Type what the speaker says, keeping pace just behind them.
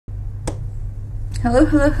Hello,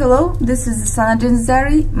 hello, hello, this is Sana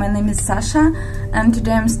Zari. My name is Sasha, and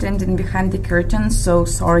today I'm standing behind the curtain, so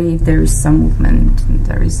sorry if there is some movement.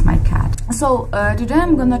 There is my cat. So, today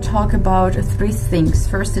I'm gonna talk about three things.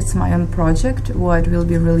 First, it's my own project, what will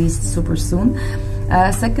be released super soon.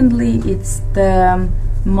 Secondly, it's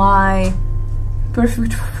my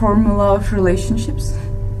perfect formula of relationships,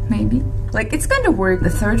 maybe. Like, it's kind of work. The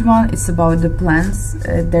third one, it's about the plans.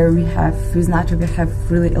 There we have, with Nato, we have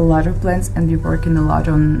really a lot of plans, and we're working a lot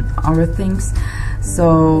on our things.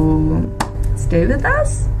 So, stay with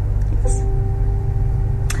us. Yes.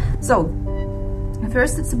 So,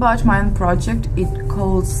 first, it's about my own project. It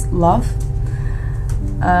calls Love.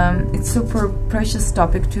 It's super precious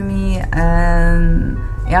topic to me, and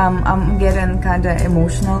yeah, I'm getting kind of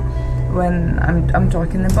emotional when I'm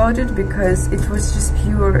talking about it, because it was just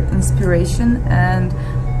pure inspiration and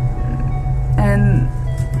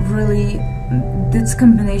really this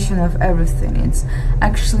combination of everything. It's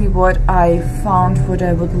actually what I found, what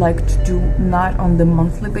I would like to do, not on the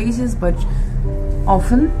monthly basis but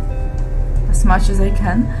often, as much as I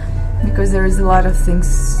can, because there is a lot of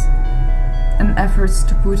things and efforts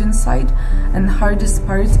to put inside, and hardest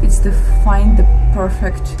part is to find the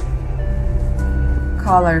perfect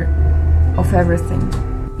color of everything.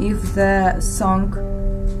 If the song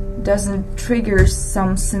doesn't trigger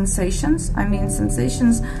some sensations, I mean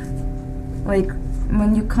sensations like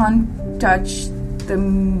when you can't touch the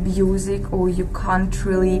music, or you can't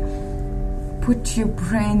really put your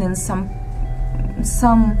brain in some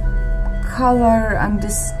color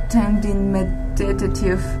understanding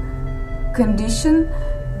meditative condition,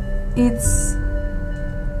 it's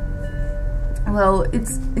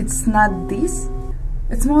not this.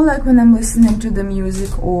 It's more like when I'm listening to the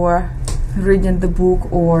music or reading the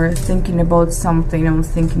book or thinking about something. I'm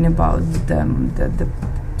thinking about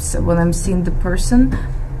so when I'm seeing the person,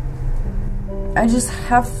 I just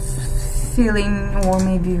have feeling or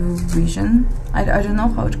maybe vision. I don't know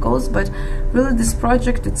how it goes, but really this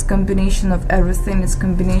project, it's combination of everything. It's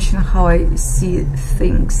combination of how I see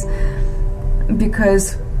things,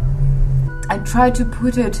 because I try to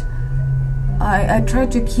put it, I try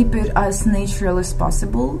to keep it as natural as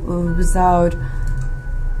possible, without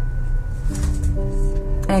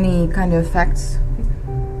any kind of effects.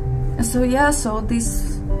 So yeah, so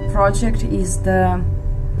this project is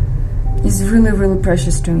really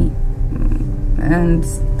precious to me, and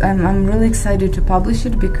I'm really excited to publish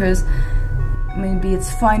it, because maybe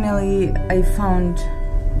it's finally I found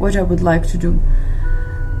what I would like to do.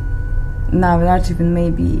 Now, not even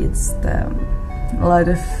maybe, it's a lot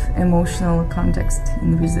of emotional context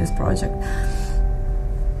with this project.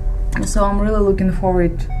 So I'm really looking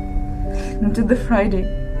forward to the Friday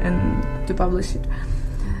and to publish it.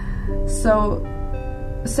 So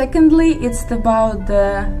secondly, it's about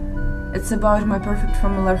my perfect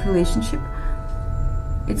formula of relationship.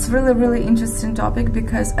 It's really interesting topic,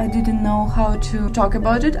 because I didn't know how to talk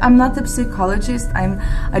about it. I'm not a psychologist.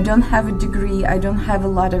 I don't have a degree. I don't have a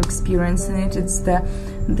lot of experience in it. It's the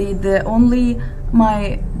only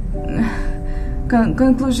my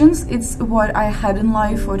conclusions. It's what I had in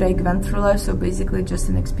life, what I went through life. So basically, just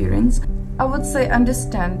an experience. I would say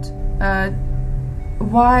understand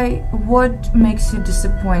what makes you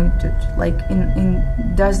disappointed. Like in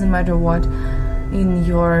doesn't matter what. In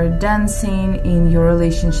your dancing, in your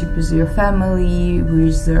relationship with your family,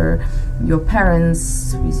 with your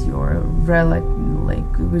parents, with your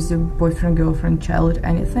like with your boyfriend, girlfriend, child,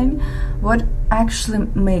 anything. What actually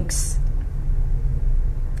makes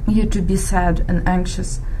you to be sad and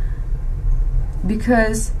anxious?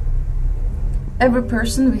 Because every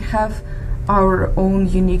person, we have our own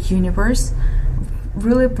unique universe.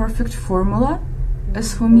 Really perfect formula,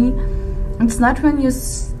 as for me, it's not when you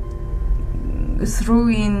throw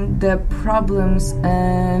in the problems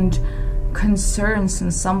and concerns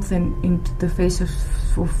and something into the face of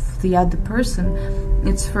the other person.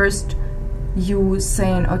 It's first you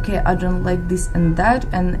saying, okay, I don't like this and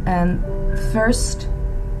that, and first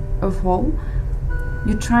of all,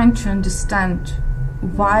 you're trying to understand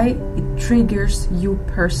why it triggers you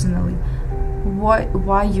personally,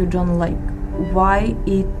 why you don't like, why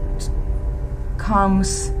it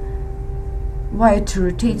comes, why it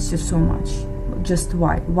irritates you so much. Just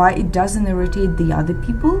why it doesn't irritate the other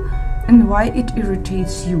people, and why it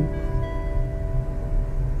irritates you,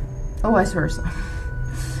 or vice versa.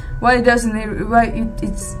 Why it doesn't, why it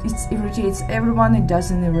irritates everyone, it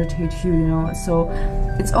doesn't irritate you, you know. So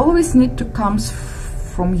it's always need to comes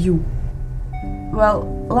from you. Well,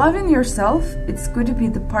 loving yourself, it's going to be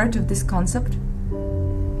the part of this concept.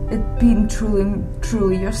 It being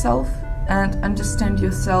truly yourself, and understand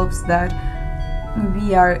yourselves that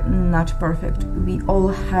we are not perfect. We all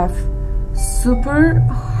have super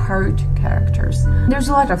hard characters. There's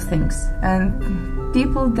a lot of things, and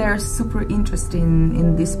people, they're super interested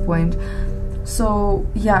in this point. So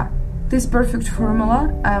yeah, this perfect formula,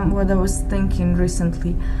 what I was thinking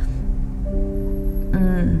recently,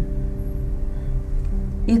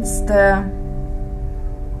 it's the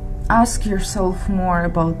ask yourself more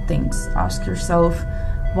about things. Ask yourself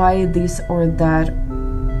why this or that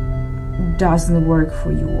doesn't work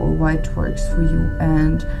for you, or why it works for you,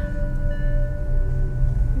 and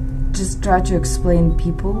just try to explain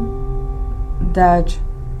people that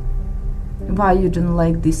why you don't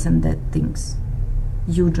like this and that things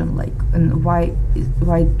you don't like, and why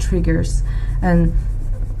it triggers, and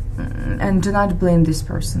do not blame this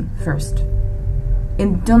person first,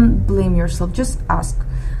 and don't blame yourself. Just ask.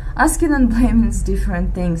 Asking and blaming is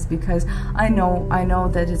different things, because I know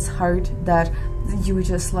that it's hard, that you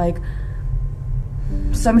just like,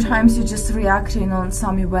 sometimes you just reacting on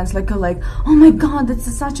some events like oh my god, that's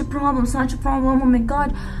such a problem, oh my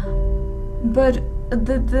god. But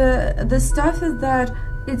the stuff is that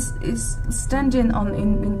it's standing on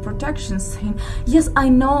in protection, saying yes, I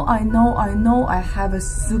know I have a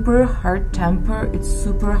super hard temper, it's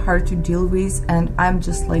super hard to deal with, and I'm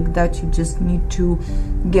just like that, you just need to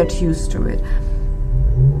get used to it.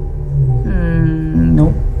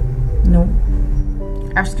 No.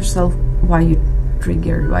 Ask yourself why it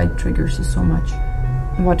triggers you so much,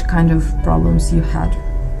 what kind of problems you had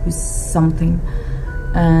with something,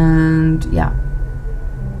 and yeah,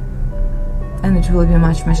 and it will be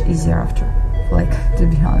much easier after, like, to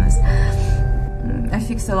be honest. I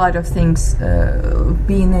fixed a lot of things,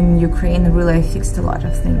 being in Ukraine, really I fixed a lot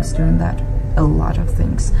of things doing that, a lot of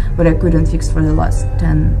things, but I couldn't fix for the last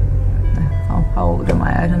 10, how old am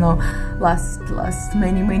I don't know, last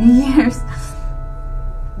many years.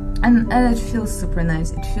 And it feels super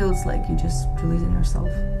nice. It feels like you just releasing yourself.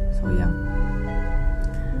 So yeah.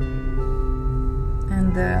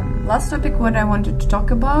 And the last topic what I wanted to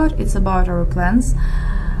talk about, it's about our plans.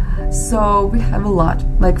 So we have a lot.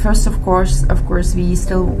 Like, first, of course we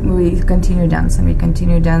continue dancing.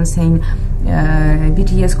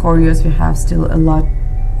 BTS choreos, we have still a lot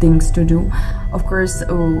things to do. Of course,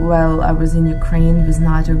 while I was in Ukraine with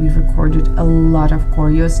Nata, we recorded a lot of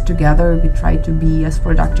choreos together. We tried to be as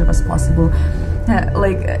productive as possible.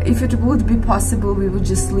 Like, if it would be possible, we would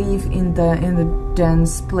just live in the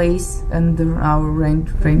dance place and our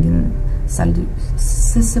renting salle de,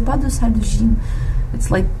 c'est pas de salle de gym, it's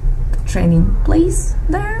like training place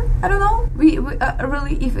there. I don't know. We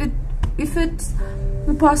really, if it's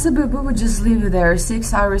possible, we would just live there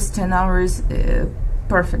 6 hours, 10 hours.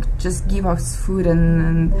 Perfect. Just give us food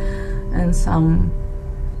and some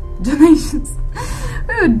donations.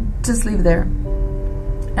 We would just live there.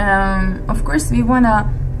 Of course, we wanna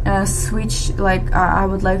switch. Like, I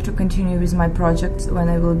would like to continue with my projects when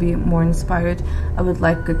I will be more inspired. I would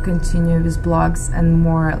like to continue with blogs, and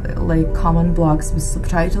more like common blogs with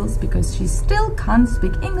subtitles, because she still can't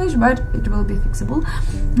speak English, but it will be fixable,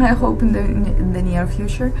 I hope, in the near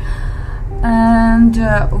future. And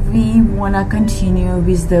we wanna continue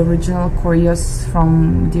with the original choreos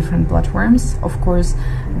from different platforms, of course,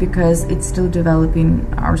 because it's still developing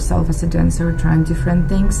ourselves as a dancer, trying different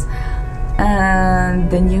things. And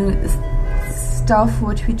the new stuff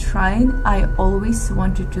what we tried, I always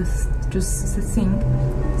wanted to sing.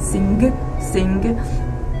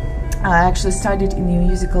 I actually studied in a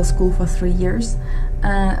musical school for 3 years,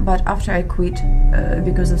 but after I quit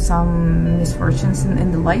because of some misfortunes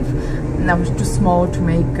in the life, and I was too small to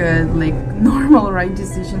make like normal right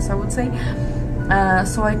decisions, I would say.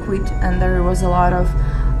 So I quit, and there was a lot of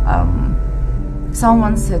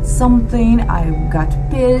someone said something, I got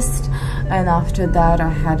pissed, and after that I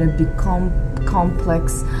had a big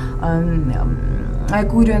complex. I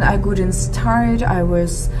couldn't start. I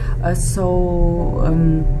was so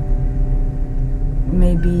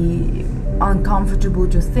maybe uncomfortable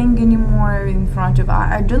to think anymore in front of.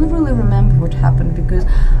 I don't really remember what happened, because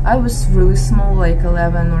I was really small, like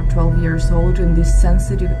 11 or 12 years old, in this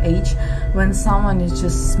sensitive age when someone is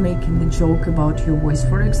just making the joke about your voice,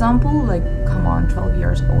 for example. Like, come on, 12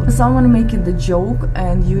 years old, someone making the joke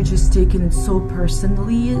and you just taking it so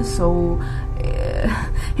personally. So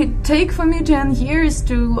it take for me 10 years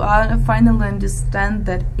to finally understand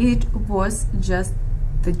that it was just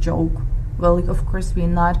the joke. Well, of course, we're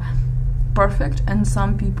not perfect, and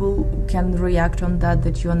some people can react on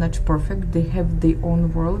that you are not perfect. They have their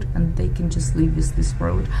own world, and they can just live with this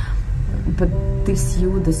world. But this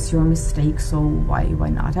your mistake, so why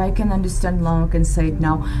not? I can understand now, I can say it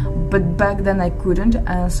now, but back then I couldn't,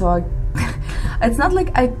 so it's not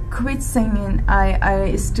like I quit singing.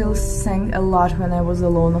 I still sang a lot when I was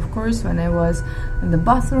alone, of course, when I was in the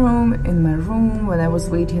bathroom, in my room, when I was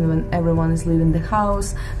waiting when everyone is leaving the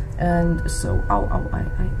house. And so, I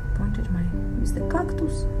planted with the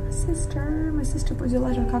cactus. My sister put a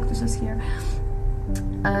lot of cactuses here.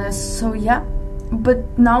 So yeah, but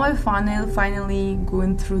now I finally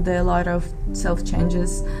going through a lot of self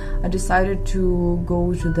changes. I decided to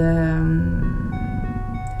go to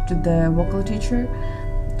the vocal teacher,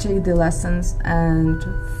 take the lessons, and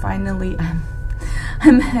finally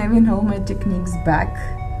I'm having all my techniques back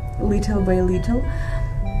little by little.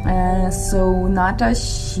 So Nata,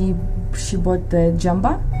 she bought the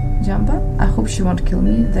jamba. I hope she won't kill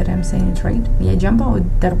me that I'm saying it right. Yeah, jamba or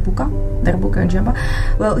darbuka and jamba.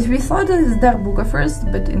 Well, we thought it was darbuka first,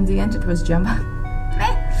 but in the end it was jamba.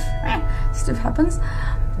 Stuff happens.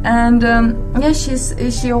 And yeah,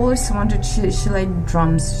 she always wanted, she liked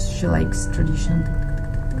drums, she likes traditional.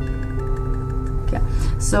 Yeah,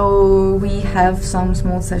 so we have some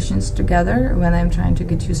small sessions together. When I'm trying to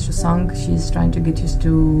get used to song, she's trying to get used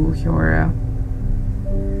to her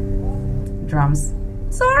drums.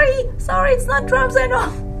 Sorry, it's not drums, I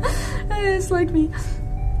know. It's like me.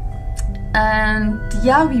 And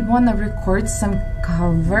yeah, we wanna record some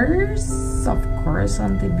covers, of course,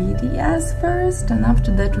 on the BTS first, and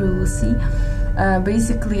after that we will see.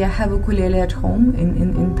 Basically, I have a ukulele at home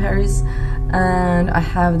in Paris, and I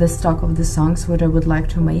have the stock of the songs what I would like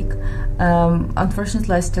to make.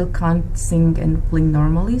 Unfortunately, I still can't sing and play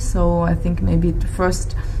normally, so I think maybe at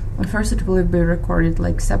first it will be recorded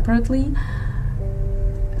like separately,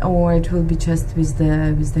 or it will be just with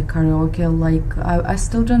the karaoke. Like I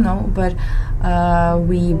still don't know, but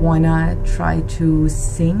we wanna try to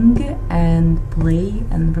sing and play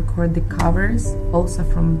and record the covers also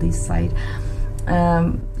from this side.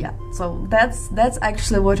 Yeah, so that's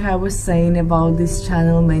actually what I was saying about this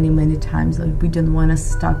channel many times. Like, we don't want to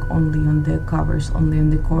stuck only on the covers, only on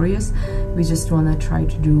the choreos. We just want to try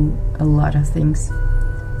to do a lot of things.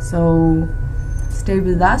 So stay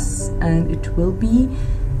with us and it will be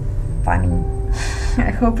funny. I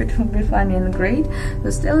hope it will be funny and great. So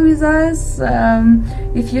stay with us.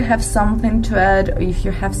 If you have something to add, or if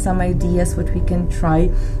you have some ideas what we can try,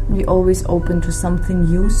 we're always open to something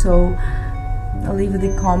new. So leave the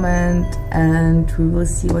comment and we will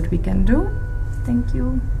see what we can do. Thank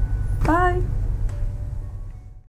you. Bye.